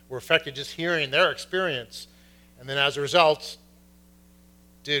were affected just hearing their experience, and then as a result,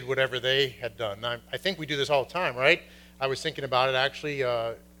 did whatever they had done. Now, I think we do this all the time, right? I was thinking about it, actually.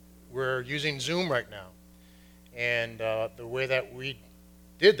 We're using Zoom right now. And the way that we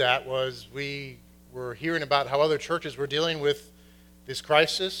did that was we were hearing about how other churches were dealing with this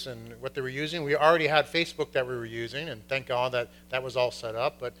crisis and what they were using. We already had Facebook that we were using, and thank God that that was all set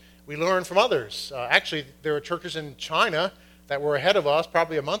up. But we learned from others. Actually, there were churches in China that were ahead of us,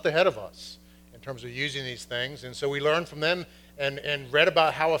 probably a month ahead of us, in terms of using these things. And so we learned from them and read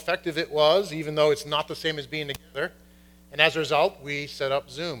about how effective it was, even though it's not the same as being together. And as a result, we set up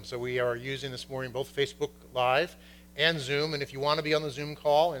Zoom. So we are using this morning both Facebook Live and Zoom. And if you want to be on the Zoom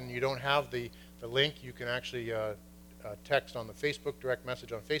call and you don't have the link, you can actually text on the Facebook, direct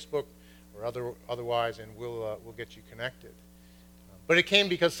message on Facebook, or otherwise, and we'll get you connected. But it came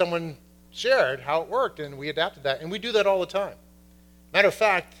because someone shared how it worked, and we adapted that. And we do that all the time. Matter of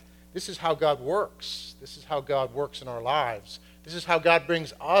fact, this is how God works. This is how God works in our lives. This is how God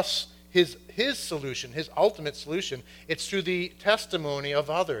brings us his solution, his ultimate solution. It's through the testimony of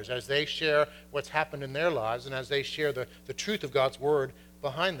others as they share what's happened in their lives and as they share the truth of God's word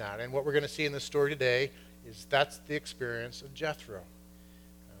behind that. And what we're going to see in this story today is that's the experience of Jethro.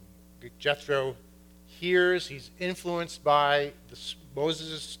 Jethro hears, he's influenced by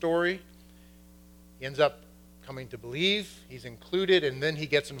Moses' story. He ends up coming to believe, he's included, and then he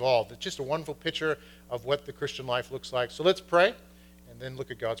gets involved. It's just a wonderful picture of what the Christian life looks like. So let's pray and then look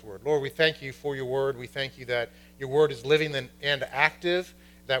at God's word. Lord, we thank you for your word. We thank you that your word is living and active,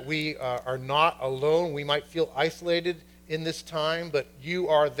 that we are not alone. We might feel isolated in this time, but you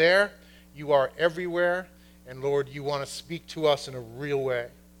are there. You are everywhere. And Lord, you want to speak to us in a real way.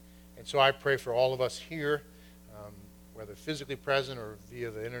 And so I pray for all of us here, whether physically present or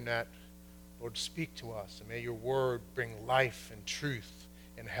via the internet. Lord, speak to us, and may your word bring life and truth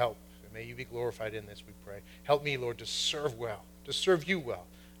and help. And may you be glorified in this, we pray. Help me, Lord, to serve well, to serve you well,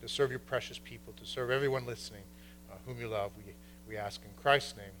 to serve your precious people, to serve everyone listening, whom you love. We ask in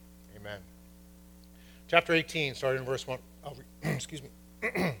Christ's name, amen. Chapter 18, starting in verse 1. Excuse me.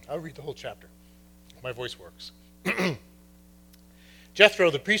 I'll read the whole chapter. My voice works. Jethro,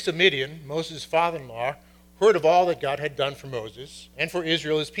 the priest of Midian, Moses' father-in-law, heard of all that God had done for Moses and for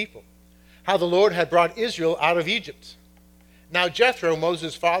Israel, his people, how the Lord had brought Israel out of Egypt. Now Jethro,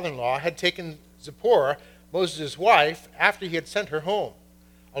 Moses' father-in-law, had taken Zipporah, Moses' wife, after he had sent her home,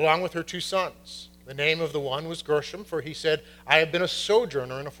 along with her 2 sons. The name of the one was Gershom, for he said, I have been a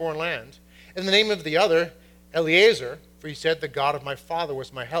sojourner in a foreign land. And the name of the other, Eleazar, for he said, the God of my father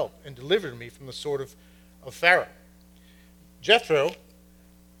was my help, and delivered me from the sword of Pharaoh. Jethro,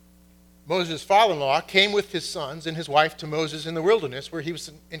 Moses' father-in-law, came with his sons and his wife to Moses in the wilderness, where he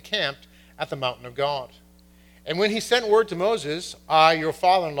was encamped at the mountain of God. And when he sent word to Moses, I, your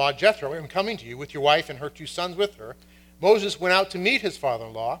father-in-law Jethro, am coming to you with your wife and her 2 sons with her, Moses went out to meet his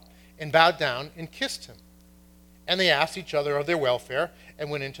father-in-law and bowed down and kissed him. And they asked each other of their welfare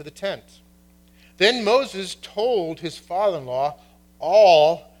and went into the tent. Then Moses told his father-in-law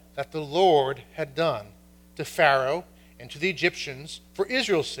all that the Lord had done to Pharaoh and to the Egyptians for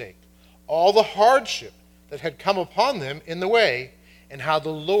Israel's sake, all the hardship that had come upon them in the way, and how the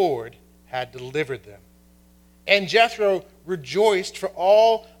Lord had delivered them. And Jethro rejoiced for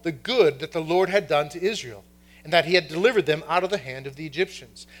all the good that the Lord had done to Israel, and that he had delivered them out of the hand of the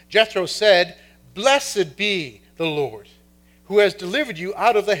Egyptians. Jethro said, Blessed be the Lord, who has delivered you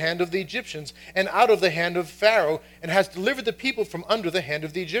out of the hand of the Egyptians, and out of the hand of Pharaoh, and has delivered the people from under the hand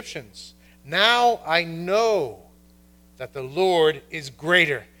of the Egyptians. Now I know that the Lord is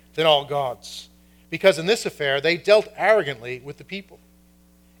greater than all gods, because in this affair they dealt arrogantly with the people.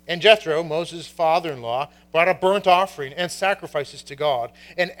 And Jethro, Moses' father-in-law, brought a burnt offering and sacrifices to God.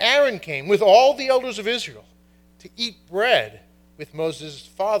 And Aaron came with all the elders of Israel to eat bread with Moses'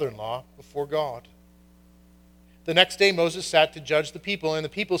 father-in-law before God. The next day Moses sat to judge the people, and the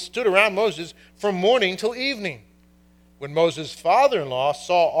people stood around Moses from morning till evening. When Moses' father-in-law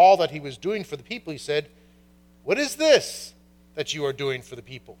saw all that he was doing for the people, he said, What is this that you are doing for the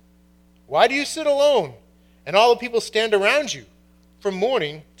people? Why do you sit alone, and all the people stand around you from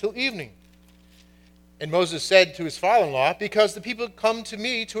morning till evening? And Moses said to his father-in-law, Because the people come to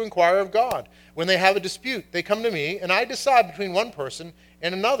me to inquire of God. When they have a dispute, they come to me, and I decide between one person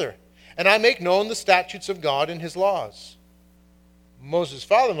and another, and I make known the statutes of God and his laws. Moses'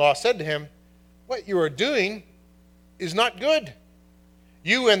 father-in-law said to him, What you are doing is not good.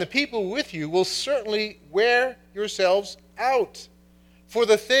 You and the people with you will certainly wear yourselves out, for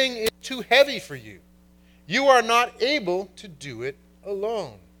the thing is too heavy for you. You are not able to do it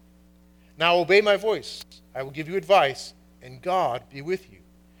alone. Now obey my voice. I will give you advice, and God be with you.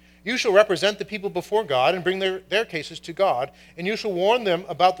 You shall represent the people before God and bring their cases to God, and you shall warn them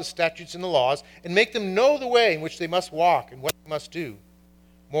about the statutes and the laws, and make them know the way in which they must walk and what they must do.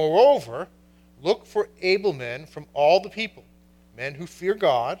 Moreover, look for able men from all the people, men who fear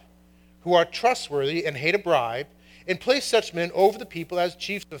God, who are trustworthy and hate a bribe, and place such men over the people as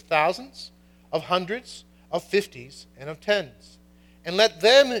chiefs of thousands, of hundreds, of fifties, and of tens. And let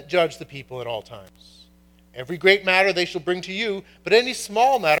them judge the people at all times. Every great matter they shall bring to you, but any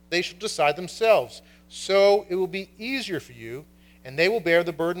small matter they shall decide themselves. So it will be easier for you, and they will bear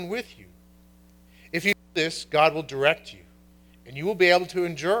the burden with you. If you do this, God will direct you, and you will be able to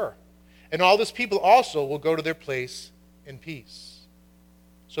endure. And all this people also will go to their place in peace.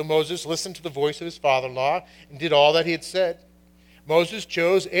 So Moses listened to the voice of his father-in-law and did all that he had said. Moses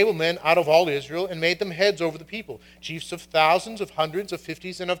chose able men out of all Israel and made them heads over the people, chiefs of thousands, of hundreds, of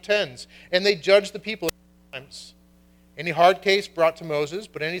fifties, and of tens. And they judged the people at times. Any hard case brought to Moses,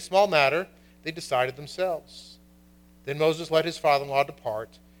 but any small matter they decided themselves. Then Moses let his father-in-law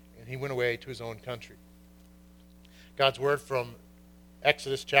depart, and he went away to his own country. God's word from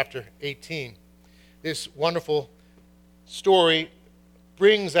Exodus chapter 18. This wonderful story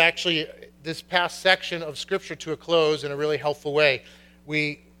brings actually this past section of Scripture to a close in a really helpful way.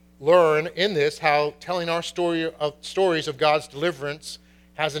 We learn in this how telling our stories of God's deliverance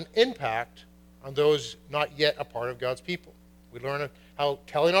has an impact on those not yet a part of God's people. We learn how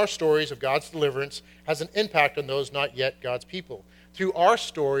telling our stories of God's deliverance has an impact on those not yet God's people. Through our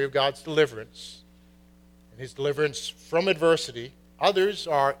story of God's deliverance and his deliverance from adversity, others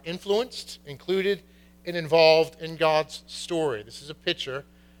are influenced, included, and involved in God's story. This is a picture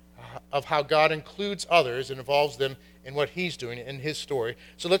of how God includes others and involves them in what he's doing in his story.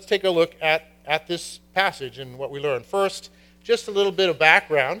 So let's take a look at this passage and what we learn. First, just a little bit of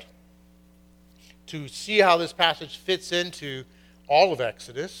background to see how this passage fits into all of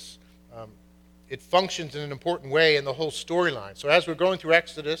Exodus. It functions in an important way in the whole storyline. So as we're going through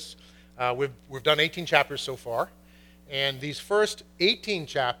Exodus, we've done 18 chapters so far. And these first 18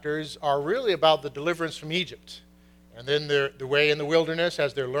 chapters are really about the deliverance from Egypt. And then the way in the wilderness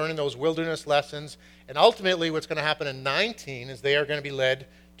as they're learning those wilderness lessons. And ultimately what's going to happen in 19 is they are going to be led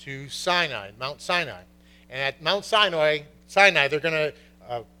to Sinai, Mount Sinai. And at Mount Sinai they're going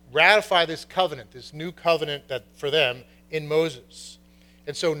to ratify this covenant, this new covenant that for them in Moses.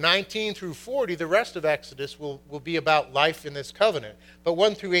 And so 19 through 40, the rest of Exodus will be about life in this covenant. But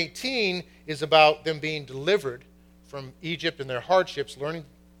 1 through 18 is about them being delivered from Egypt and their hardships, learning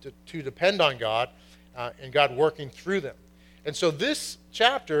to depend on God and God working through them. And so this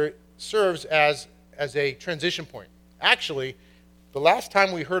chapter serves as a transition point. Actually, the last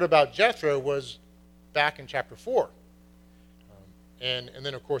time we heard about Jethro was back in chapter 4. And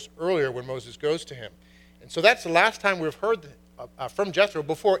then, of course, earlier when Moses goes to him. And so that's the last time we've heard from Jethro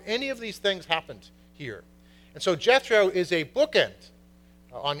before any of these things happened here. And so Jethro is a bookend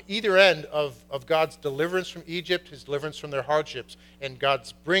on either end of God's deliverance from Egypt, his deliverance from their hardships, and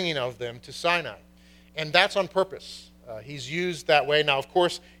God's bringing of them to Sinai. And that's on purpose. He's used that way. Now, of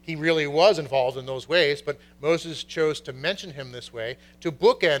course, he really was involved in those ways, but Moses chose to mention him this way to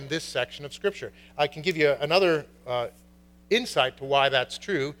bookend this section of Scripture. I can give you another insight to why that's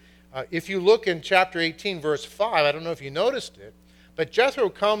true. If you look in chapter 18, verse 5, I don't know if you noticed it, but Jethro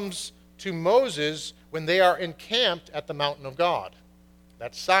comes to Moses when they are encamped at the mountain of God.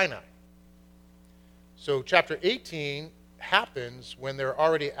 That's Sinai. So chapter 18 happens when they're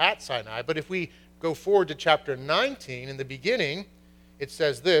already at Sinai. But if we go forward to chapter 19, in the beginning, it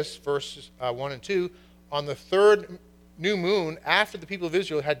says this, verses 1 and 2, on the third new moon, after the people of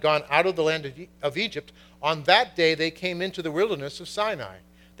Israel had gone out of the land of Egypt, on that day they came into the wilderness of Sinai.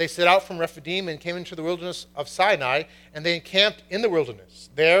 They set out from Rephidim and came into the wilderness of Sinai, and they encamped in the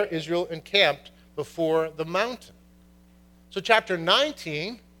wilderness. There Israel encamped before the mountain. So chapter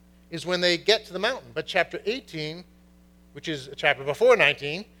 19 is when they get to the mountain. But chapter 18, which is a chapter before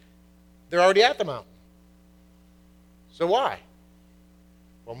 19, they're already at the mountain. So why?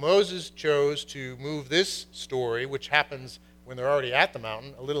 Well, Moses chose to move this story, which happens when they're already at the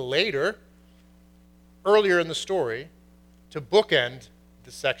mountain, a little later, earlier in the story, to bookend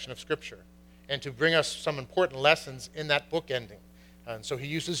this section of Scripture and to bring us some important lessons in that bookending. And so he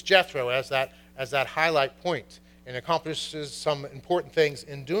uses Jethro as that highlight point and accomplishes some important things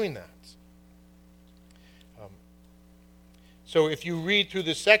in doing that. So if you read through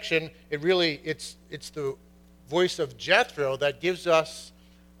this section, it's the voice of Jethro that gives us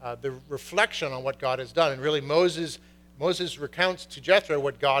the reflection on what God has done. And really Moses recounts to Jethro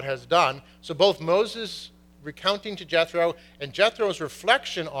what God has done. So both Moses recounting to Jethro and Jethro's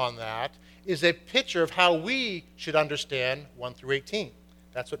reflection on that is a picture of how we should understand 1 through 18.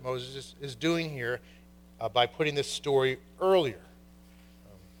 That's what Moses is doing here by putting this story earlier.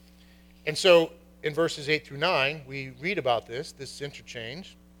 And so in verses 8 through 9, we read about this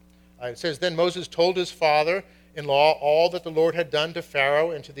interchange. It says, Then Moses told his father-in-law all that the Lord had done to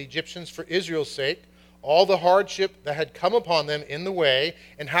Pharaoh and to the Egyptians for Israel's sake, all the hardship that had come upon them in the way,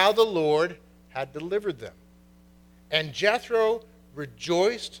 and how the Lord had delivered them. And Jethro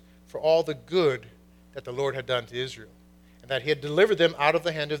rejoiced for all the good that the Lord had done to Israel, and that he had delivered them out of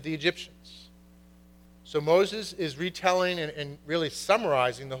the hand of the Egyptians. So Moses is retelling and really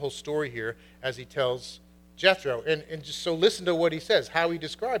summarizing the whole story here as he tells Jethro. And just so listen to what he says, how he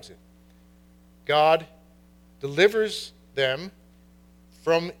describes it. God delivers them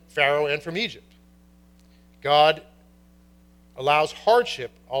from Pharaoh and from Egypt. God allows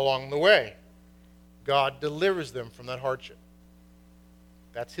hardship along the way. God delivers them from that hardship.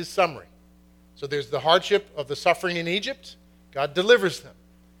 That's his summary. So there's the hardship of the suffering in Egypt. God delivers them.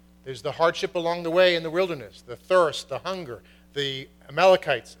 There's the hardship along the way in the wilderness, the thirst, the hunger, the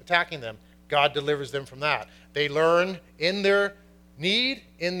Amalekites attacking them. God delivers them from that. They learn in their need,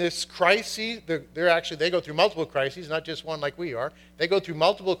 in this crisis, they go through multiple crises, not just one like we are. They go through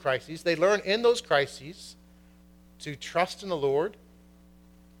multiple crises. They learn in those crises to trust in the Lord,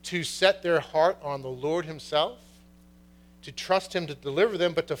 to set their heart on the Lord himself, to trust him to deliver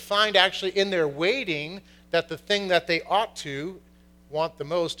them, but to find actually in their waiting that the thing that they ought to want the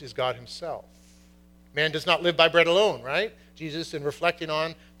most is God himself. Man does not live by bread alone, right? Jesus, in reflecting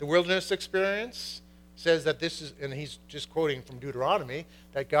on the wilderness experience, says that this is, and he's just quoting from Deuteronomy,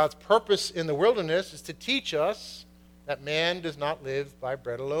 that God's purpose in the wilderness is to teach us that man does not live by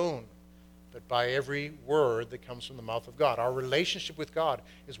bread alone, but by every word that comes from the mouth of God. Our relationship with God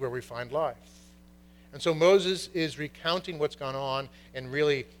is where we find life. And so Moses is recounting what's gone on and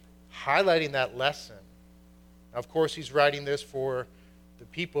really highlighting that lesson. Now, of course, he's writing this for the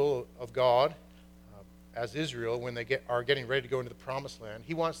people of God as Israel when they are getting ready to go into the promised land.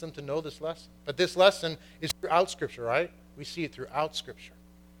 He wants them to know this lesson. But this lesson is throughout Scripture, right? We see it throughout Scripture.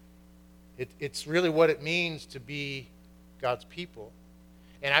 It's really what it means to be God's people.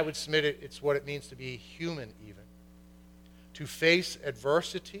 And I would submit it's what it means to be human even. To face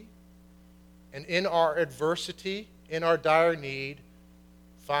adversity, and in our adversity, in our dire need,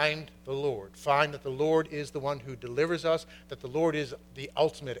 find the Lord. Find that the Lord is the one who delivers us, that the Lord is the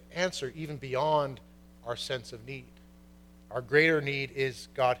ultimate answer, even beyond our sense of need. Our greater need is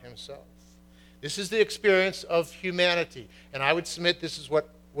God himself. This is the experience of humanity. And I would submit this is what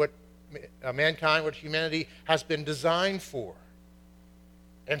mankind, what humanity has been designed for.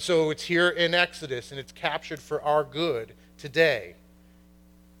 And so it's here in Exodus, and it's captured for our good today,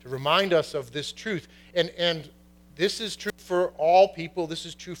 to remind us of this truth. And this is true for all people. This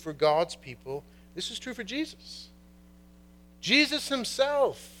is true for God's people. This is true for Jesus. Jesus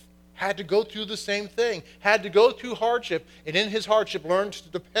himself had to go through the same thing, had to go through hardship, and in his hardship learned to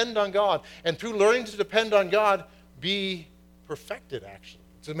depend on God. And through learning to depend on God, be perfected, actually.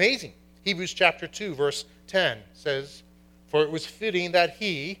 It's amazing. Hebrews chapter 2, verse 10 says, For it was fitting that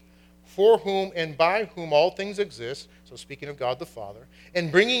he, for whom and by whom all things exist, so speaking of God the Father,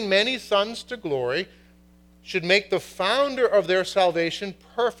 and bringing many sons to glory, should make the founder of their salvation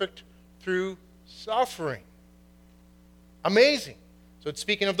perfect through suffering. Amazing. So it's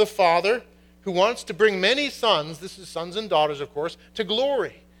speaking of the Father who wants to bring many sons, this is sons and daughters, of course, to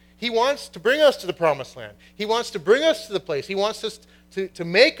glory. He wants to bring us to the promised land. He wants to bring us to the place. He wants us to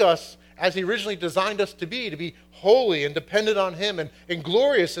make us as he originally designed us to be holy and dependent on him and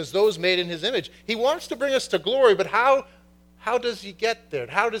glorious as those made in his image. He wants to bring us to glory, but how does he get there?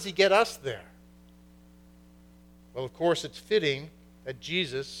 How does he get us there? Well, of course, it's fitting that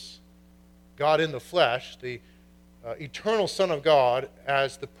Jesus, God in the flesh, the eternal Son of God,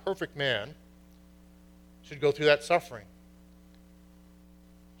 as the perfect man, should go through that suffering.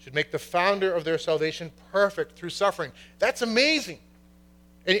 Should make the founder of their salvation perfect through suffering. That's amazing.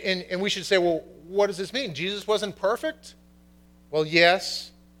 And we should say, well, what does this mean? Jesus wasn't perfect? Well,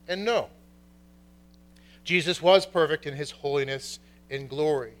 yes and no. Jesus was perfect in his holiness and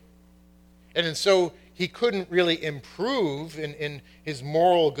glory. And so he couldn't really improve in his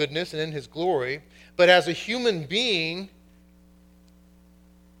moral goodness and in his glory. But as a human being,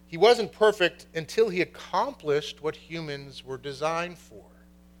 he wasn't perfect until he accomplished what humans were designed for,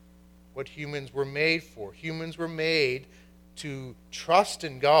 what humans were made for. Humans were made to trust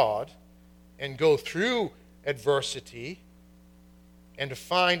in God and go through adversity and to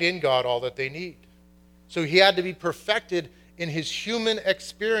find in God all that they need. So he had to be perfected in his human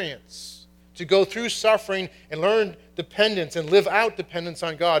experience, to go through suffering and learn dependence and live out dependence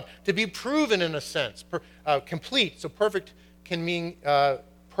on God, to be proven in a sense, complete, so perfect can mean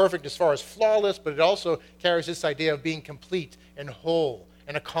perfect as far as flawless, but it also carries this idea of being complete and whole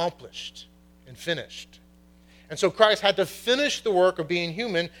and accomplished and finished. And so Christ had to finish the work of being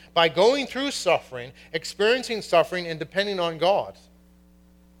human by going through suffering, experiencing suffering, and depending on God.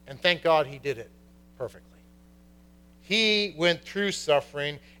 And thank God he did it perfectly. He went through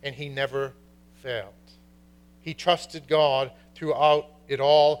suffering and he never failed. He trusted God throughout it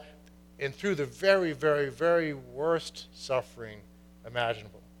all and through the very, very, very worst suffering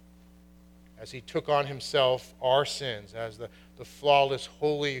imaginable. As he took on himself our sins as the flawless,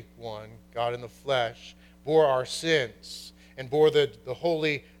 holy one, God in the flesh, bore our sins and bore the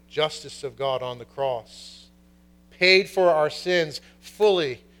holy justice of God on the cross, paid for our sins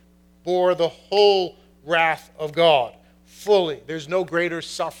fully, bore the whole wrath of God fully. There's no greater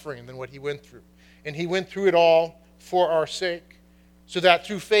suffering than what he went through. And he went through it all for our sake, so that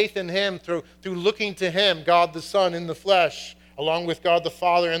through faith in him, through looking to him, God the Son in the flesh, along with God the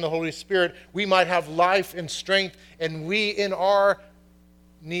Father and the Holy Spirit, we might have life and strength, and we in our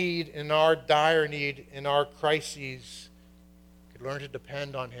need, in our dire need, in our crises, could learn to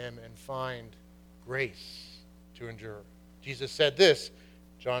depend on him and find grace to endure. Jesus said this,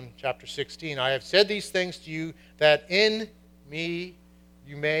 John chapter 16, I have said these things to you that in me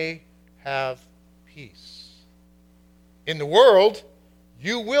you may have peace. In the world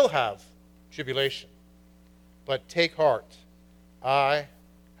you will have tribulation, but take heart, I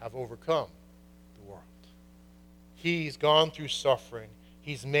have overcome the world. He's gone through suffering.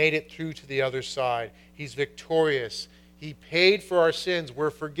 He's made it through to the other side. He's victorious. He paid for our sins.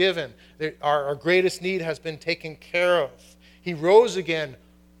 We're forgiven. Our greatest need has been taken care of. He rose again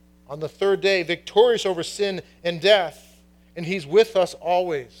on the third day, victorious over sin and death. And he's with us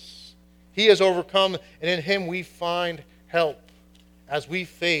always. He has overcome, and in him we find help as we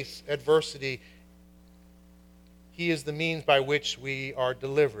face adversity. He is the means by which we are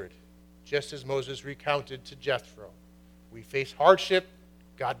delivered, just as Moses recounted to Jethro. We face hardship,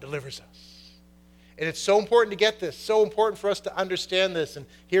 God delivers us. And it's so important to get this, so important for us to understand this. And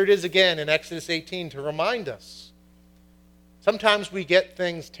here it is again in Exodus 18 to remind us. Sometimes we get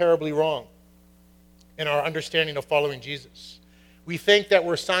things terribly wrong in our understanding of following Jesus. We think that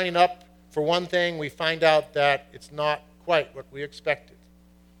we're signing up for one thing, we find out that it's not quite what we expected.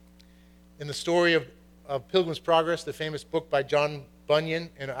 In the story of Pilgrim's Progress, the famous book by John Bunyan,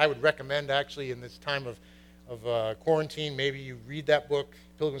 and I would recommend actually in this time of quarantine, maybe you read that book,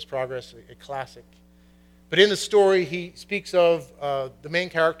 Pilgrim's Progress, a classic. But in the story, he speaks of the main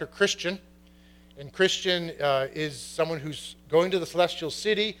character, Christian. And Christian is someone who's going to the celestial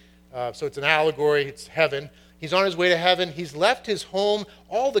city, so it's an allegory, it's heaven. He's on his way to heaven. He's left his home,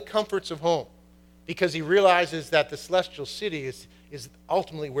 all the comforts of home, because he realizes that the celestial city is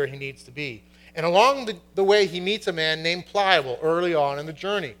ultimately where he needs to be. And along the way, he meets a man named Pliable early on in the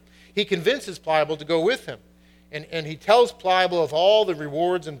journey. He convinces Pliable to go with him. And he tells Pliable of all the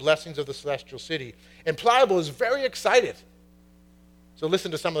rewards and blessings of the celestial city. And Pliable is very excited. So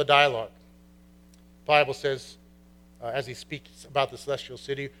listen to some of the dialogue. Pliable says, as he speaks about the celestial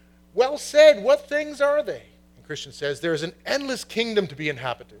city, well said, what things are they? And Christian says, there is an endless kingdom to be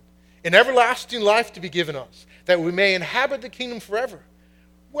inhabited, an everlasting life to be given us, that we may inhabit the kingdom forever.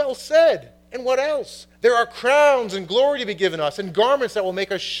 Well said. And what else? There are crowns and glory to be given us, and garments that will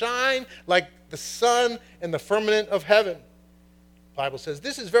make us shine like the sun and the firmament of heaven. The Bible says,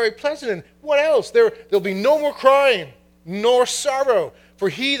 this is very pleasant, and what else? There'll be no more crying, nor sorrow, for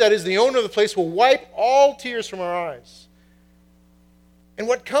he that is the owner of the place will wipe all tears from our eyes. And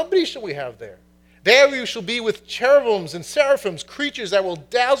what company shall we have there? There we shall be with cherubims and seraphims, creatures that will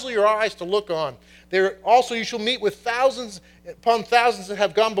dazzle your eyes to look on. There also you shall meet with thousands upon thousands that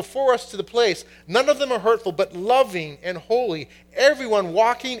have gone before us to the place. None of them are hurtful, but loving and holy, everyone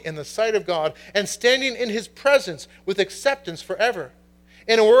walking in the sight of God and standing in his presence with acceptance forever.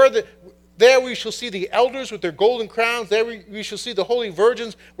 In a word, that there we shall see the elders with their golden crowns. There we shall see the holy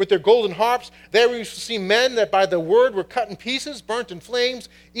virgins with their golden harps. There we shall see men that by the word were cut in pieces, burnt in flames,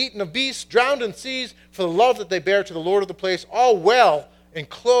 eaten of beasts, drowned in seas, for the love that they bear to the Lord of the place, all well and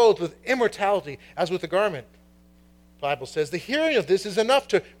clothed with immortality as with a garment. The Bible says, the hearing of this is enough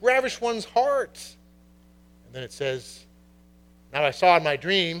to ravish one's heart. And then it says, now I saw in my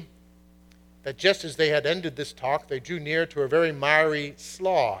dream that just as they had ended this talk, they drew near to a very miry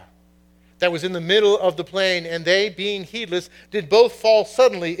slough that was in the middle of the plain, and they, being heedless, did both fall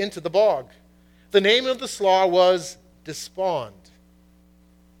suddenly into the bog. The name of the slough was Despond.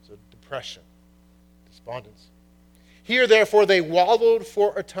 So depression, despondence. Here, therefore, they wallowed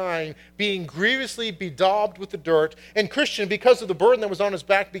for a time, being grievously bedaubed with the dirt, and Christian, because of the burden that was on his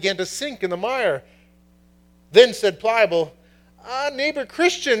back, began to sink in the mire. Then said Pliable, Neighbor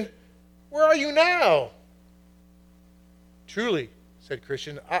Christian, where are you now?" "Truly," said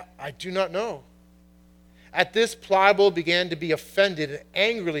Christian, I do not know." At this, Pliable began to be offended and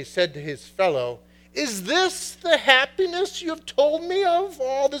angrily said to his fellow, "Is this the happiness you have told me of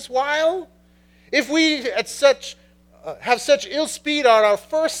all this while? If we have such ill speed on our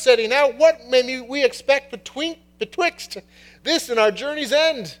first setting out, what may we expect betwixt this and our journey's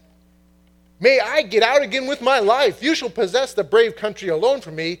end? May I get out again with my life. You shall possess the brave country alone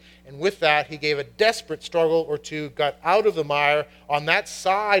for me." And with that, he gave a desperate struggle or two, got out of the mire on that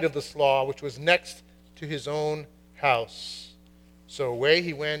side of the slough which was next to his own house. So away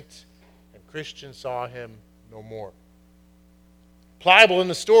he went, and Christian saw him no more. Pliable in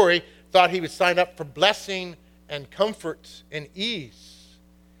the story thought he would sign up for blessing and comfort and ease.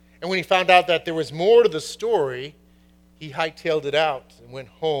 And when he found out that there was more to the story, he hightailed it out and went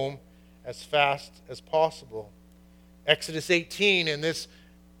home as fast as possible. Exodus 18 and this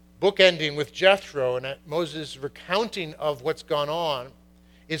book ending with Jethro and Moses' recounting of what's gone on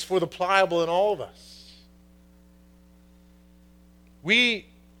is for the pliable in all of us. We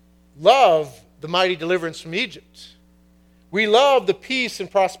love the mighty deliverance from Egypt. We love the peace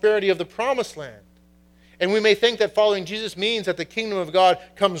and prosperity of the promised land. And we may think that following Jesus means that the kingdom of God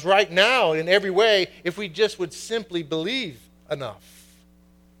comes right now in every way if we just would simply believe enough.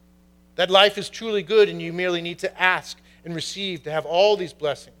 That life is truly good and you merely need to ask and receive to have all these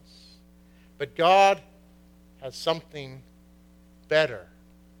blessings. But God has something better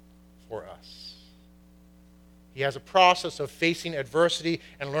for us. He has a process of facing adversity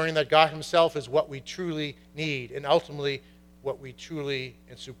and learning that God himself is what we truly need and ultimately what we truly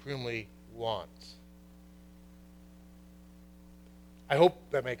and supremely want. I hope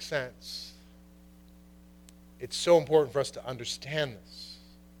that makes sense. It's so important for us to understand this.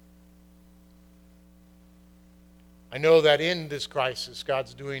 I know that in this crisis,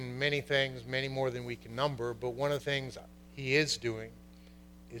 God's doing many things, many more than we can number, but one of the things he is doing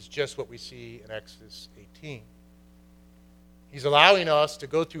is just what we see in Exodus 18. He's allowing us to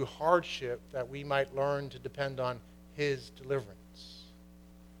go through hardship that we might learn to depend on his deliverance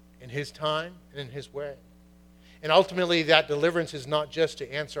in his time and in his way. And ultimately, that deliverance is not just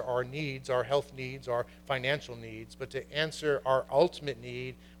to answer our needs, our health needs, our financial needs, but to answer our ultimate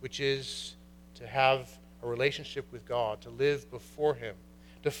need, which is to have a relationship with God, to live before him,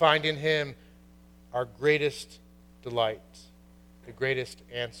 to find in him our greatest delight, the greatest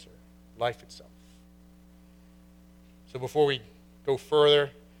answer, life itself. So before we go further,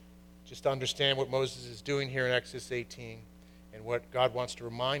 just to understand what Moses is doing here in Exodus 18 and what God wants to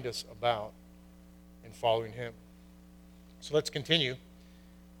remind us about in following him. So let's continue.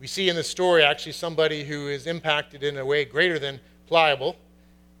 We see in the story actually somebody who is impacted in a way greater than Pliable.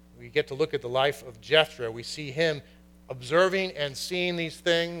 We get to look at the life of Jethro. We see him observing and seeing these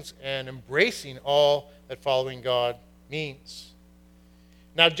things and embracing all that following God means.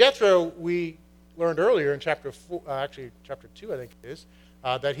 Now Jethro, we learned earlier in chapter 2, I think it is,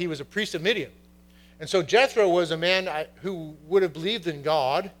 that he was a priest of Midian. And so Jethro was a man who would have believed in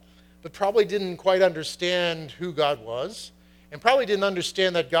God, but probably didn't quite understand who God was, and probably didn't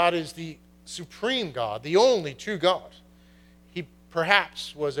understand that God is the supreme God, the only true God. He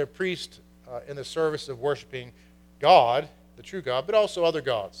perhaps was a priest in the service of worshiping God, the true God, but also other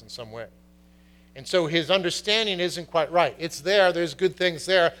gods in some way. And so his understanding isn't quite right. It's there, there's good things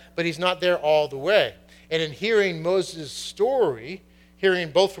there, but he's not there all the way. And in hearing Moses' story,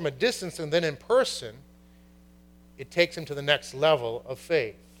 hearing both from a distance and then in person, it takes him to the next level of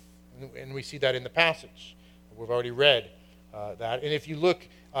faith. And we see that in the passage. We've already read that. And if you look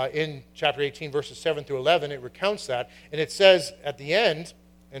in chapter 18, verses 7 through 11, it recounts that. And it says at the end,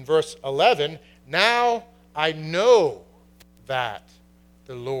 in verse 11, "Now I know that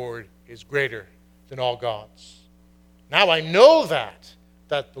the Lord is greater than all gods." Now I know that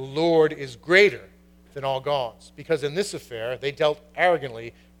the Lord is greater than all gods. Because in this affair, they dealt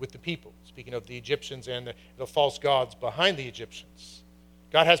arrogantly with the people. Speaking of the Egyptians and the false gods behind the Egyptians.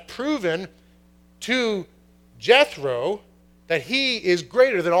 God has proven to Jethro that he is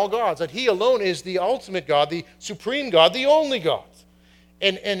greater than all gods, that he alone is the ultimate God, the supreme God, the only God.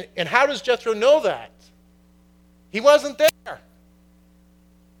 And how does Jethro know that? He wasn't there.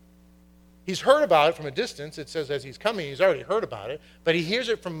 He's heard about it from a distance. It says as he's coming, he's already heard about it. But he hears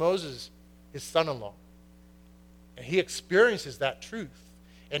it from Moses, his son-in-law. And he experiences that truth.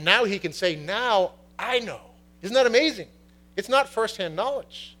 And now he can say, now I know. Isn't that amazing? It's not firsthand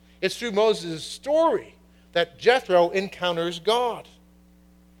knowledge. It's through Moses' story that Jethro encounters God.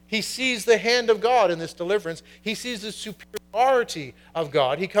 He sees the hand of God in this deliverance. He sees the superiority of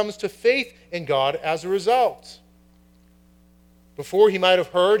God. He comes to faith in God as a result. Before he might have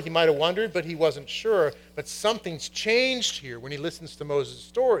heard, he might have wondered, but he wasn't sure. But something's changed here when he listens to Moses'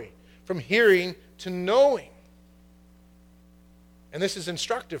 story, from hearing to knowing. And this is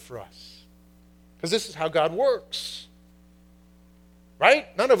instructive for us, because this is how God works.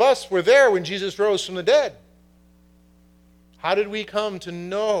 Right? None of us were there when Jesus rose from the dead. How did we come to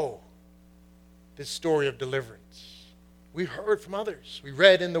know this story of deliverance? We heard from others. We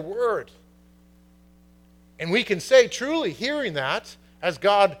read in the Word. And we can say, truly, hearing that, as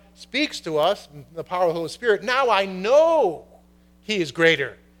God speaks to us in the power of the Holy Spirit, now I know He is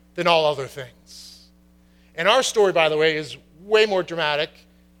greater than all other things. And our story, by the way, is way more dramatic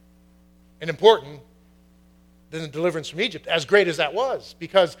and important than the deliverance from Egypt, as great as that was,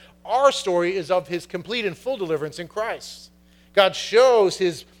 because our story is of His complete and full deliverance in Christ. God shows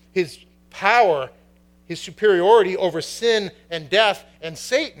His power, His superiority over sin and death and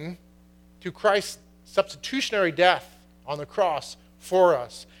Satan through Christ's substitutionary death on the cross for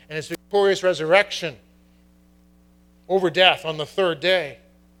us, and His victorious resurrection over death on the third day.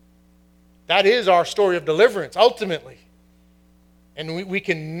 That is our story of deliverance, ultimately. And we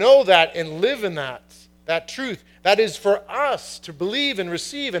can know that and live in that truth. That is for us to believe and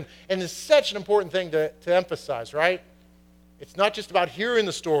receive, and it's such an important thing to emphasize, right? It's not just about hearing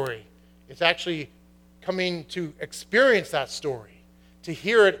the story. It's actually coming to experience that story, to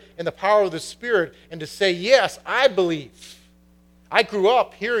hear it in the power of the Spirit, and to say, yes, I believe. I grew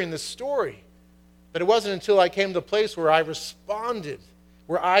up hearing this story, but it wasn't until I came to a place where I responded,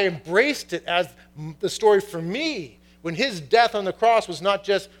 where I embraced it as the story for me, when His death on the cross was not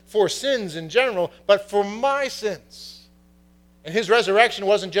just for sins in general, but for my sins. And His resurrection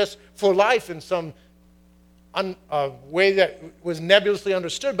wasn't just for life in some way that was nebulously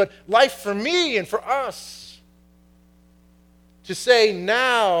understood, but life for me and for us. To say,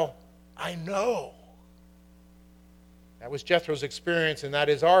 now I know. That was Jethro's experience, and that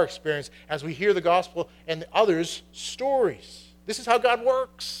is our experience as we hear the gospel and others' stories. This is how God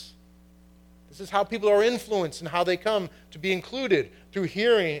works. This is how people are influenced and how they come to be included through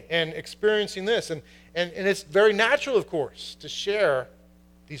hearing and experiencing this. And it's very natural, of course, to share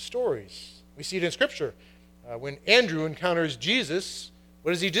these stories. We see it in Scripture. When Andrew encounters Jesus,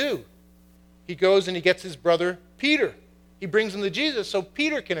 what does he do? He goes and he gets his brother Peter. He brings him to Jesus so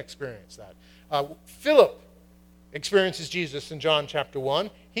Peter can experience that. Philip experiences Jesus in John chapter 1.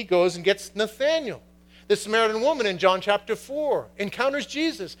 He goes and gets Nathanael. The Samaritan woman in John chapter 4 encounters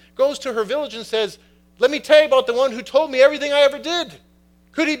Jesus, goes to her village and says, let me tell you about the one who told me everything I ever did.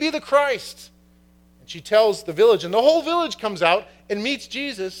 Could he be the Christ? And she tells the village, and the whole village comes out and meets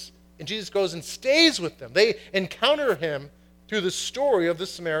Jesus, and Jesus goes and stays with them. They encounter Him through the story of the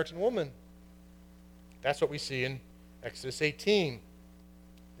Samaritan woman. That's what we see in Exodus 18.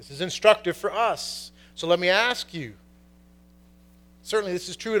 This is instructive for us. So let me ask you, certainly this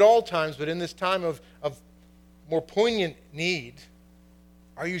is true at all times, but in this time of more poignant need,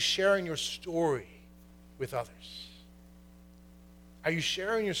 are you sharing your story with others? Are you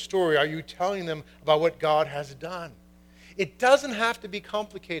sharing your story? Are you telling them about what God has done? It doesn't have to be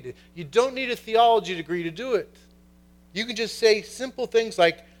complicated. You don't need a theology degree to do it. You can just say simple things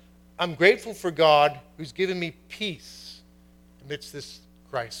like, I'm grateful for God who's given me peace amidst this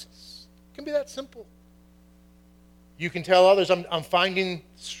crisis. It can be that simple. You can tell others, I'm finding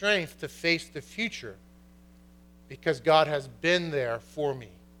strength to face the future because God has been there for me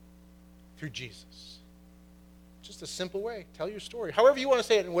through Jesus. Just a simple way. Tell your story. However you want to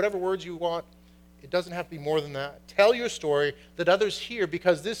say it, in whatever words you want. It doesn't have to be more than that. Tell your story that others hear,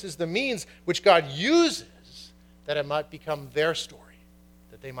 because this is the means which God uses that it might become their story,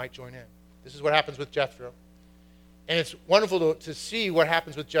 that they might join in. This is what happens with Jethro. And it's wonderful to see what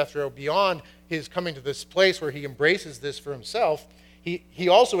happens with Jethro beyond his coming to this place where he embraces this for himself. He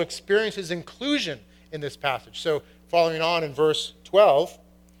also experiences inclusion in this passage. So following on in verse 12,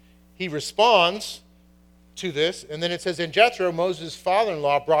 he responds to this, and then it says, and Jethro, Moses'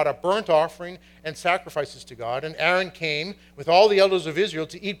 father-in-law, brought a burnt offering and sacrifices to God, and Aaron came with all the elders of Israel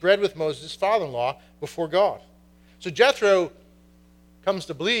to eat bread with Moses' father-in-law before God. So Jethro comes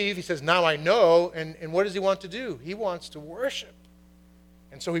to believe. He says, now I know. And what does he want to do? He wants to worship.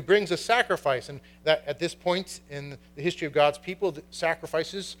 And so he brings a sacrifice. And that at this point in the history of God's people, the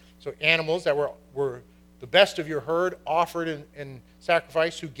sacrifices, so animals that were the best of your herd offered in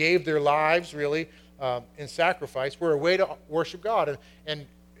sacrifice, who gave their lives really in sacrifice, were a way to worship God. And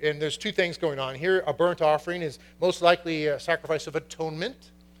there's two things going on here. A burnt offering is most likely a sacrifice of atonement.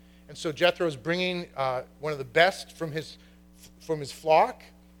 And so Jethro is bringing one of the best from his flock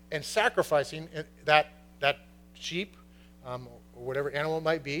and sacrificing that sheep or whatever animal it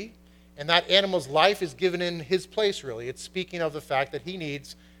might be. And that animal's life is given in his place, really. It's speaking of the fact that he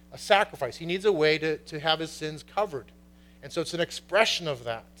needs a sacrifice. He needs a way to have his sins covered. And so it's an expression of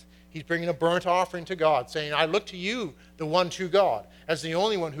that. He's bringing a burnt offering to God, saying, I look to you, the one true God, as the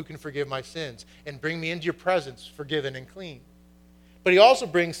only one who can forgive my sins and bring me into your presence forgiven and clean. But he also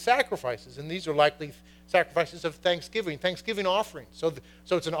brings sacrifices, and these are likely sacrifices of thanksgiving offerings. So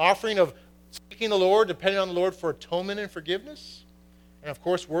it's an offering of seeking the Lord, depending on the Lord for atonement and forgiveness. And of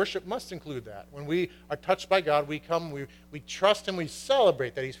course, worship must include that. When we are touched by God, we come, we trust Him, we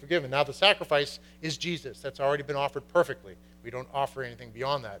celebrate that He's forgiven. Now the sacrifice is Jesus. That's already been offered perfectly. We don't offer anything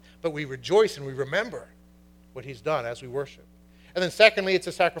beyond that. But we rejoice and we remember what He's done as we worship. And then secondly, it's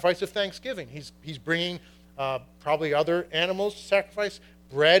a sacrifice of thanksgiving. He's bringing probably other animals to sacrifice.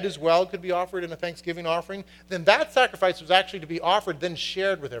 Bread as well could be offered in a thanksgiving offering. Then that sacrifice was actually to be offered, then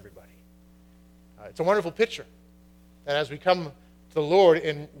shared with everybody. It's a wonderful picture that as we come to the Lord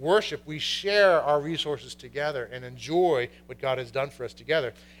in worship, we share our resources together and enjoy what God has done for us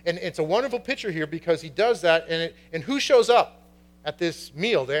together. And it's a wonderful picture here because He does that. And who shows up at this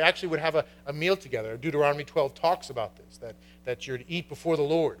meal? They actually would have a meal together. Deuteronomy 12 talks about this, that you're to eat before the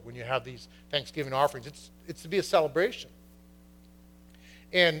Lord when you have these thanksgiving offerings. It's to be a celebration.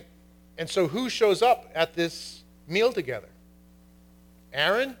 And so who shows up at this meal together?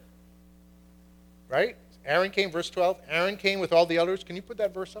 Aaron, right? Aaron came, verse 12. Aaron came with all the elders. Can you put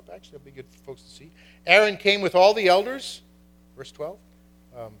that verse up? Actually, that'll be good for folks to see. Aaron came with all the elders, verse 12.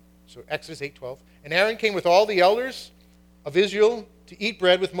 So Exodus 8:12. And Aaron came with all the elders of Israel to eat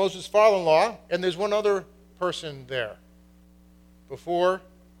bread with Moses' father-in-law. And there's one other person there before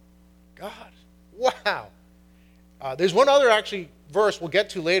God. Wow. There's one other actually verse we'll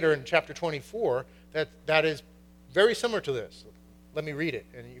get to later in chapter 24 that is very similar to this. Let me read it,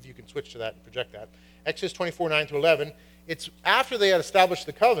 and if you can switch to that and project that. Exodus 24, 9 to 11. It's after they had established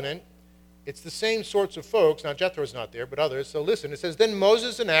the covenant. It's the same sorts of folks. Now, Jethro's not there, but others. So listen, it says, Then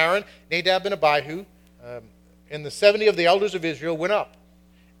Moses and Aaron, Nadab and Abihu, and the 70 of the elders of Israel went up,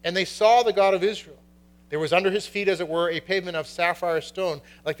 and they saw the God of Israel. There was under his feet, as it were, a pavement of sapphire stone,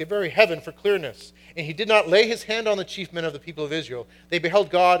 like the very heaven for clearness. And he did not lay his hand on the chief men of the people of Israel. They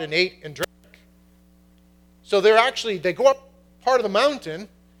beheld God and ate and drank. So they go up part of the mountain,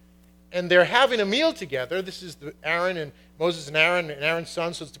 and they're having a meal together. This is Aaron and Moses and Aaron's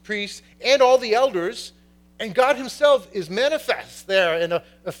son, so it's the priests, and all the elders. And God himself is manifest there in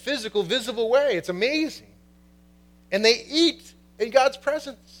a physical, visible way. It's amazing. And they eat in God's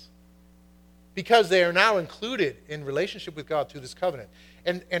presence because they are now included in relationship with God through this covenant.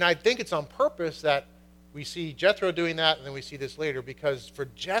 And I think it's on purpose that we see Jethro doing that, and then we see this later, because for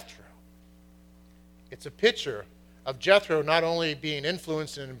Jethro, it's a picture of Jethro not only being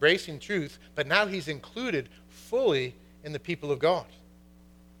influenced and embracing truth, but now he's included fully in the people of God.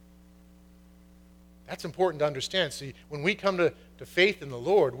 That's important to understand. See, when we come to faith in the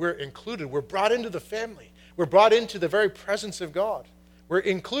Lord, we're included. We're brought into the family. We're brought into the very presence of God. We're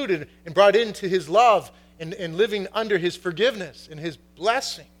included and brought into his love and living under his forgiveness and his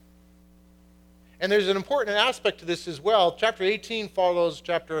blessing. And there's an important aspect to this as well. Chapter 18 follows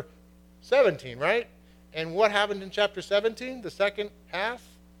chapter 17, right? And what happened in chapter 17, the second half?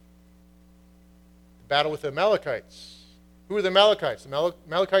 The battle with the Amalekites. Who are the Amalekites? The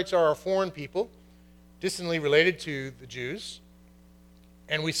Amalekites are a foreign people, distantly related to the Jews.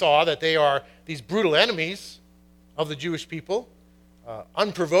 And we saw that they are these brutal enemies of the Jewish people.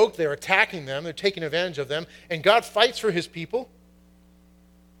 Unprovoked, they're attacking them. They're taking advantage of them. And God fights for his people.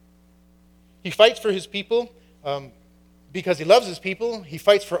 He fights for his people because he loves his people. He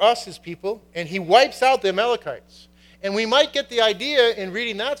fights for us, his people. And he wipes out the Amalekites. And we might get the idea in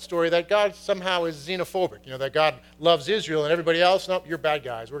reading that story that God somehow is xenophobic. That God loves Israel and everybody else. Nope, you're bad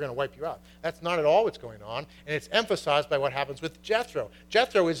guys. We're going to wipe you out. That's not at all what's going on. And it's emphasized by what happens with Jethro.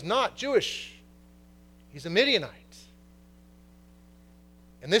 Jethro is not Jewish. He's a Midianite.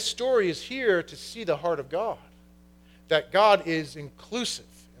 And this story is here to see the heart of God. That God is inclusive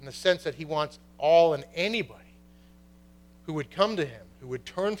in the sense that he wants all and anybody who would come to him, who would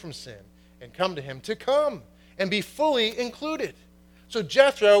turn from sin and come to him, to come and be fully included. So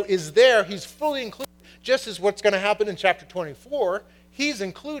Jethro is there. He's fully included. Just as what's going to happen in chapter 24, he's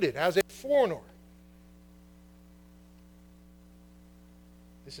included as a foreigner.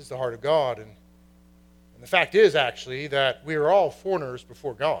 This is the heart of God. And the fact is, actually, that we are all foreigners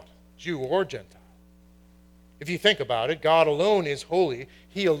before God, Jew or Gentile. If you think about it, God alone is holy.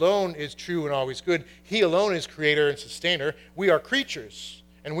 He alone is true and always good. He alone is creator and sustainer. We are creatures,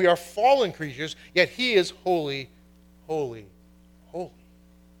 and we are fallen creatures, yet he is holy, holy, holy.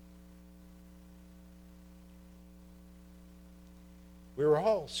 we're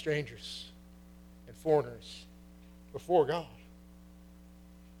all strangers and foreigners before God.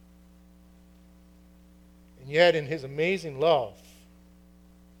 And yet, in his amazing love,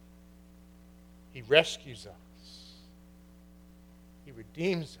 he rescues us. He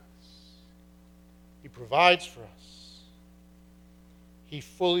redeems us. He provides for us. He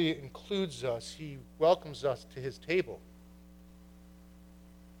fully includes us. He welcomes us to his table.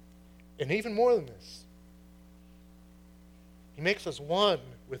 And even more than this, he makes us one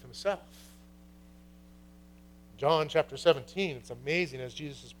with himself. John chapter 17, it's amazing as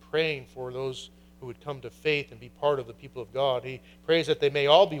Jesus is praying for those who would come to faith and be part of the people of God. He prays that they may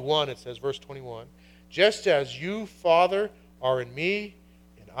all be one, it says, verse 21. Just as you, Father, are in me,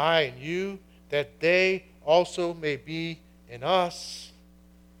 and I in you, that they also may be in us,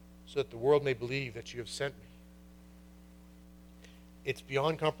 so that the world may believe that you have sent me. It's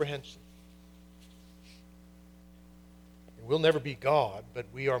beyond comprehension. And we'll never be God, but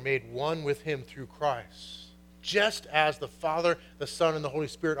we are made one with him through Christ. Just as the Father, the Son, and the Holy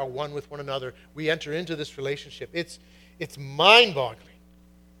Spirit are one with one another, we enter into this relationship. It's mind-boggling.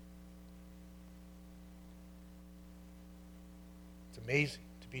 It's amazing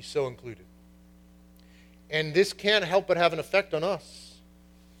to be so included. And this can't help but have an effect on us.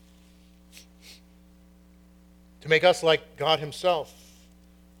 To make us like God himself.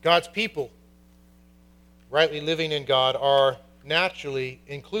 God's people, rightly living in God, are naturally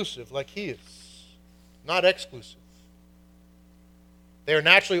inclusive like he is. Not exclusive. They are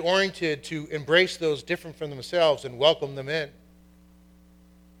naturally oriented to embrace those different from themselves and welcome them in.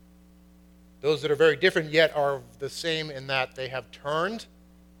 Those that are very different yet are the same in that they have turned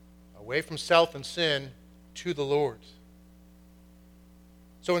away from self and sin to the Lord.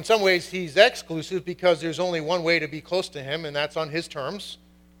 So in some ways he's exclusive because there's only one way to be close to him, and that's on his terms.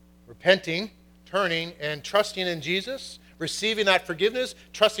 Repenting, turning, and trusting in Jesus. Receiving that forgiveness,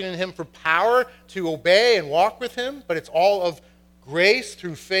 trusting in him for power to obey and walk with him, but it's all of grace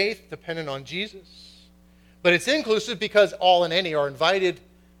through faith dependent on Jesus. But it's inclusive because all and any are invited,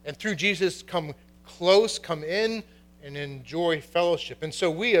 and through Jesus come close, come in, and enjoy fellowship. And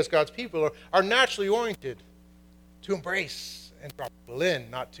so we as God's people are naturally oriented to embrace and draw people in,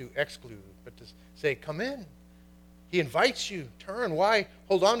 not to exclude, but to say, come in. He invites you, turn. Why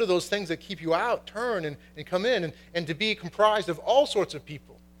hold on to those things that keep you out? Turn and come in, and to be comprised of all sorts of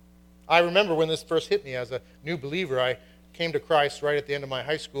people. I remember when this first hit me as a new believer, I came to Christ right at the end of my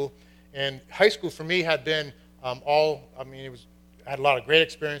high school. And high school for me had been I had a lot of great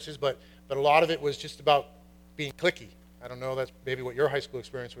experiences, but a lot of it was just about being cliquey. I don't know, that's maybe what your high school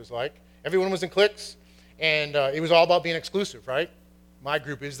experience was like. Everyone was in cliques, and it was all about being exclusive, right? My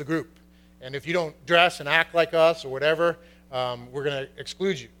group is the group. And if you don't dress and act like us or whatever, we're going to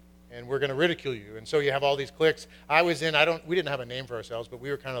exclude you, and we're going to ridicule you. And so you have all these cliques. We didn't have a name for ourselves, but we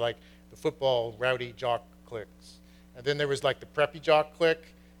were kind of like the football rowdy jock cliques. And then there was like the preppy jock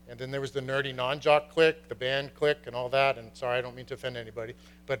clique, and then there was the nerdy non-jock clique, the band clique, and all that. And sorry, I don't mean to offend anybody,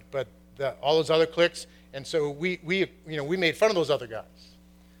 but all those other cliques. And so we made fun of those other guys,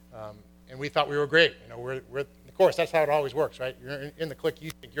 and we thought we were great. Of course, that's how it always works, right? You're in the clique, you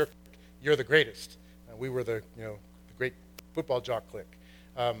think you're the greatest. We were the great football jock clique.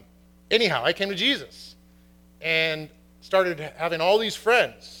 Anyhow, I came to Jesus and started having all these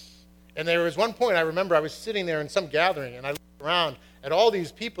friends. And there was one point I remember I was sitting there in some gathering, and I looked around at all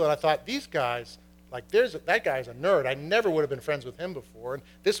these people, and I thought, these guys, like that guy's a nerd. I never would have been friends with him before. And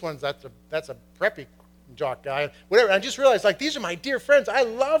this that's a preppy jock guy. Whatever. And I just realized, like, these are my dear friends. I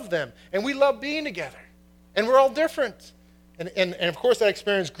love them, and we love being together. And we're all different. And of course, that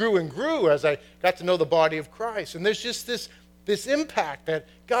experience grew and grew as I got to know the body of Christ. And there's just this impact that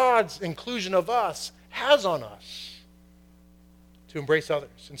God's inclusion of us has on us to embrace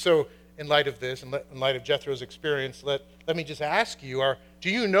others. And so, in light of this, in light of Jethro's experience, let me just ask you, do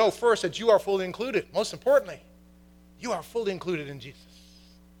you know first that you are fully included? Most importantly, you are fully included in Jesus.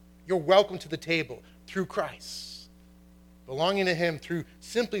 You're welcome to the table through Christ, belonging to him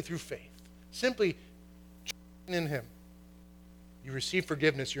simply through faith, simply trusting in him. You receive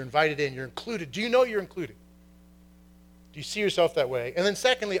forgiveness. You're invited in. You're included. Do you know you're included? Do you see yourself that way? And then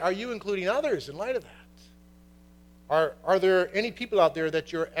secondly, are you including others in light of that? Are there any people out there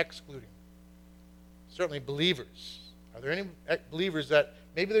that you're excluding? Certainly believers. Are there any believers that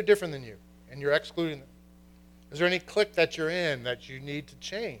maybe they're different than you and you're excluding them? Is there any clique that you're in that you need to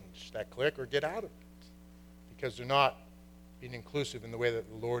change that clique or get out of it because they're not being inclusive in the way that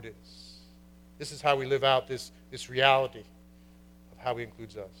the Lord is? This is how we live out this reality. How he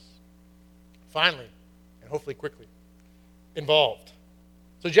includes us. Finally, and hopefully quickly, involved.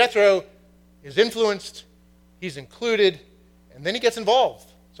 So Jethro is influenced, he's included, And then he gets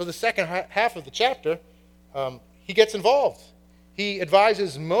involved. So the second half of the chapter, he gets involved. He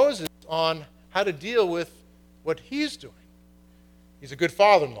advises Moses on how to deal with what he's doing. He's a good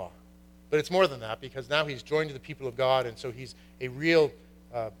father-in-law. But it's more than that, because now he's joined to the people of God, and so he's a real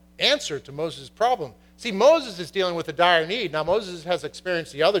answer to Moses' problem. See, Moses is dealing with a dire need. Now, Moses has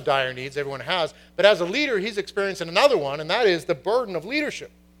experienced the other dire needs everyone has, but as a leader, he's experiencing another one, and that is the burden of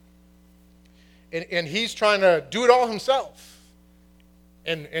leadership. And he's trying to do it all himself.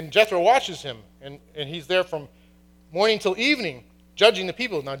 And Jethro watches him, and he's there from morning till evening, judging the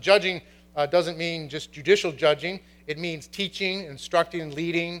people. Now, judging doesn't mean just judicial judging. It means teaching, instructing,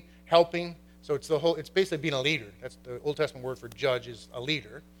 leading, helping. So it's basically being a leader. That's the Old Testament word for judge, is a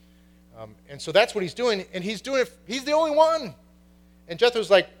leader. And so that's what he's doing, and he's doing it. He's the only one. And Jethro's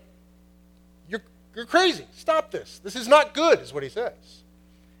like, you're crazy. Stop this. This is not good, is what he says.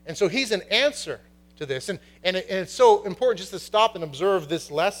 And so he's an answer to this. And it's so important just to stop and observe this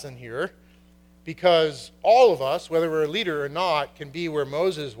lesson here, because all of us, whether we're a leader or not, can be where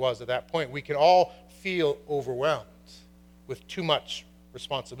Moses was at that point. We can all feel overwhelmed with too much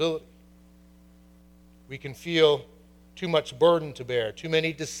responsibility. We can feel too much burden to bear, too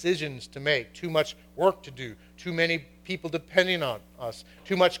many decisions to make, too much work to do, too many people depending on us,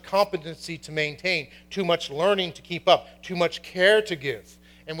 too much competency to maintain, too much learning to keep up, too much care to give.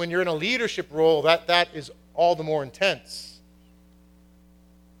 And when you're in a leadership role, that is all the more intense,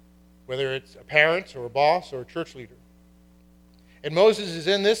 whether it's a parent or a boss or a church leader. And Moses is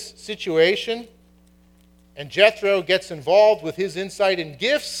in this situation, and Jethro gets involved with his insight and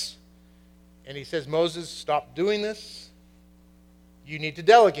gifts, and he says, Moses, stop doing this. You need to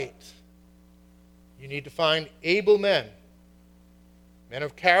delegate. You need to find able men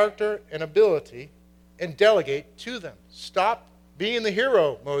of character and ability, and delegate to them. Stop being the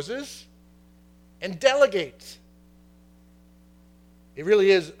hero, Moses, and delegate. It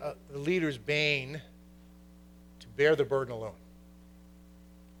really is the leader's bane to bear the burden alone.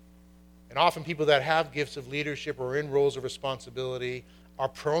 And often people that have gifts of leadership or in roles of responsibility are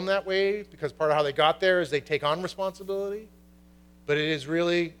prone that way, because part of how they got there is they take on responsibility. But it is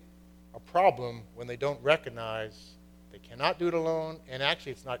really a problem when they don't recognize they cannot do it alone, and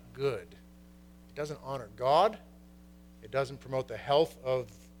actually it's not good. It doesn't honor God. It doesn't promote the health of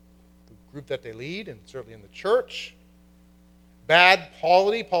the group that they lead, and certainly in the church. Bad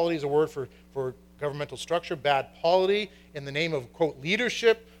polity is a word for governmental structure. Bad polity in the name of, quote,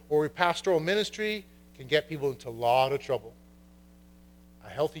 leadership or pastoral ministry can get people into a lot of trouble. A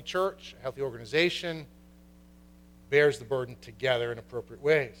healthy church, a healthy organization bears the burden together in appropriate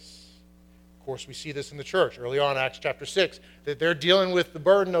ways. Of course, we see this in the church early on, Acts chapter 6, that they're dealing with the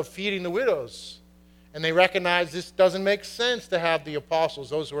burden of feeding the widows. And they recognize this doesn't make sense to have the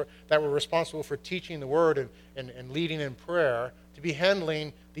apostles, those that were responsible for teaching the word and leading in prayer, to be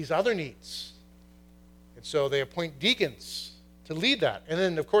handling these other needs. And so they appoint deacons to lead that. And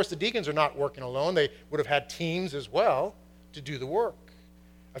then, of course, the deacons are not working alone. They would have had teams as well to do the work.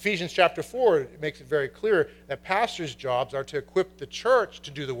 Ephesians chapter 4 makes it very clear that pastors' jobs are to equip the church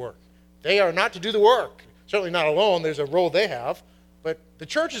to do the work. They are not to do the work. Certainly not alone. There's a role they have. But the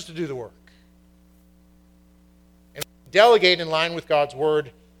church is to do the work. And delegate in line with God's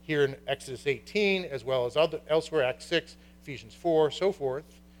word here in Exodus 18, as well as elsewhere, Acts 6, Ephesians 4, so forth.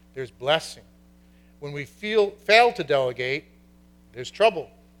 There's blessing. When we fail to delegate, there's trouble.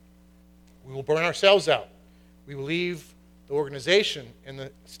 We will burn ourselves out. We will leave the organization in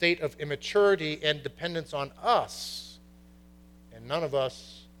the state of immaturity and dependence on us, and none of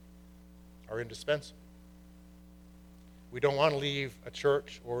us are indispensable. We don't want to leave a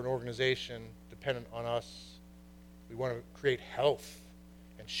church or an organization dependent on us. We want to create health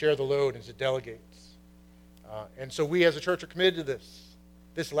and share the load and to delegate. And so we as a church are committed to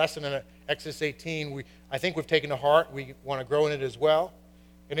this lesson in Exodus 18. I think we've taken to heart. We want to grow in it as well.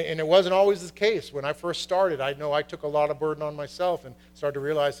 And it wasn't always the case. When I first started, I know I took a lot of burden on myself and started to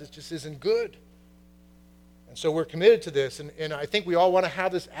realize this just isn't good. And so we're committed to this. And I think we all want to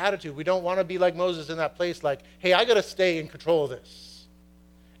have this attitude. We don't want to be like Moses in that place, like, hey, I got to stay in control of this.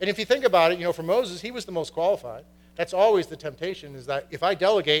 And if you think about it, for Moses, he was the most qualified. That's always the temptation, is that if I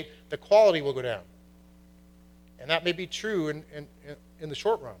delegate, the quality will go down. And that may be true in the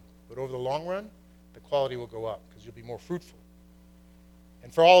short run. But over the long run, the quality will go up because you'll be more fruitful.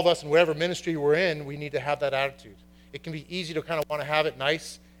 And for all of us in whatever ministry we're in, we need to have that attitude. It can be easy to kind of want to have it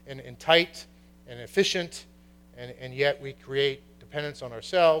nice and tight and efficient, and yet we create dependence on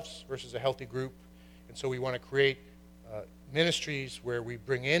ourselves versus a healthy group. And so we want to create ministries where we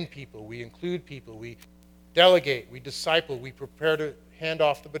bring in people, we include people, we delegate, we disciple, we prepare to hand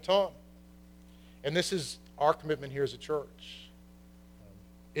off the baton. And this is our commitment here as a church.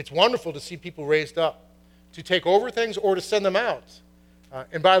 it's wonderful to see people raised up to take over things or to send them out.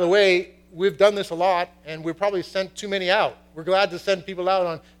 And by the way, we've done this a lot, and we've probably sent too many out. We're glad to send people out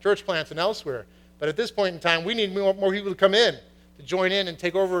on church plants and elsewhere. But at this point in time, we need more people to come in, to join in and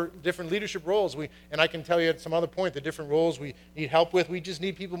take over different leadership roles. And I can tell you at some other point the different roles we need help with. We just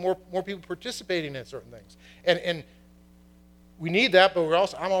need people, more people participating in certain things. And we need that, but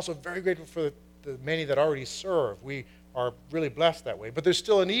I'm also very grateful for the many that already serve. We are really blessed that way. But there's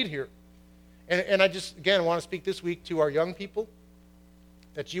still a need here. And I just, again, want to speak this week to our young people,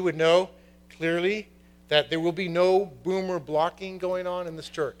 that you would know clearly that there will be no boomer blocking going on in this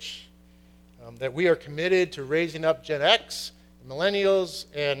church. That we are committed to raising up Gen X, Millennials,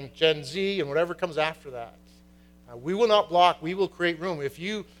 and Gen Z, and whatever comes after that. We will not block. We will create room. If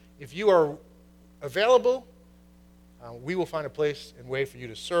you are available, we will find a place and way for you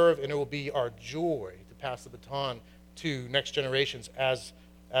to serve, and it will be our joy to pass the baton to next generations as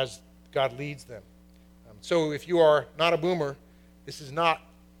God leads them. So if you are not a boomer, this is not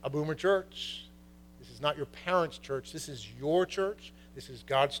a boomer church. This is not your parents' church. This is your church. This is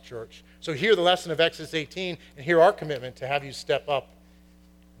God's church. So hear the lesson of Exodus 18 and hear our commitment to have you step up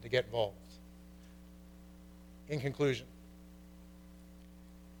and to get involved. In conclusion,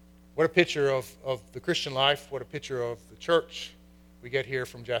 what a picture of the Christian life, what a picture of the church we get here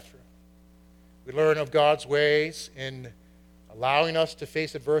from Jethro. We learn of God's ways in allowing us to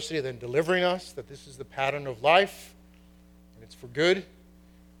face adversity, then delivering us, that this is the pattern of life, and it's for good.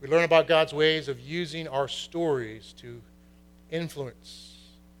 We learn about God's ways of using our stories to influence,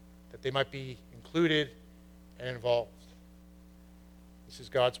 that they might be included and involved. This is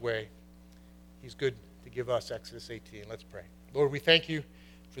God's way. He's good to give us Exodus 18. Let's pray. Lord, we thank you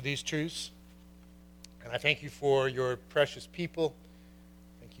for these truths, and I thank you for your precious people.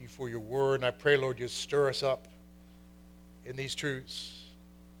 Thank you for your word, and I pray, Lord, you stir us up in these truths.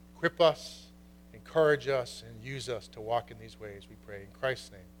 Equip us, encourage us, and use us to walk in these ways, we pray. In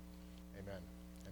Christ's name.